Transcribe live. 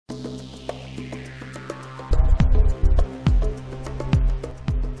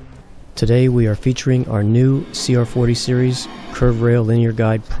Today we are featuring our new CR40 series curve rail linear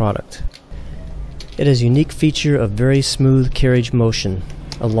guide product. It has a unique feature of very smooth carriage motion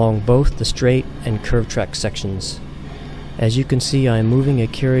along both the straight and curve track sections. As you can see, I am moving a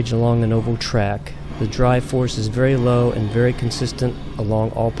carriage along an oval track. The drive force is very low and very consistent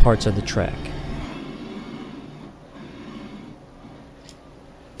along all parts of the track.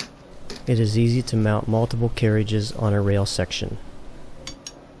 It is easy to mount multiple carriages on a rail section.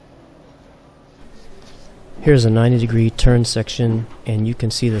 Here's a 90-degree turn section, and you can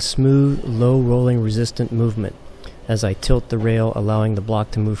see the smooth, low rolling resistant movement as I tilt the rail, allowing the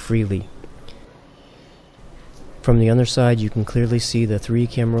block to move freely. From the underside, you can clearly see the 3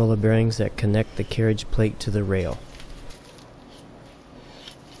 Camerola bearings that connect the carriage plate to the rail.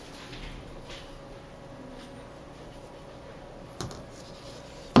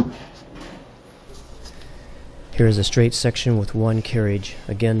 Here is a straight section with 1 carriage.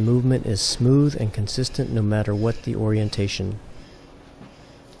 Again, movement is smooth and consistent no matter what the orientation.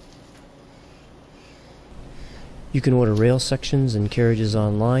 You can order rail sections and carriages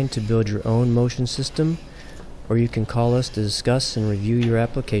online to build your own motion system, or you can call us to discuss and review your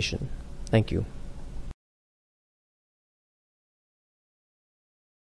application. Thank you.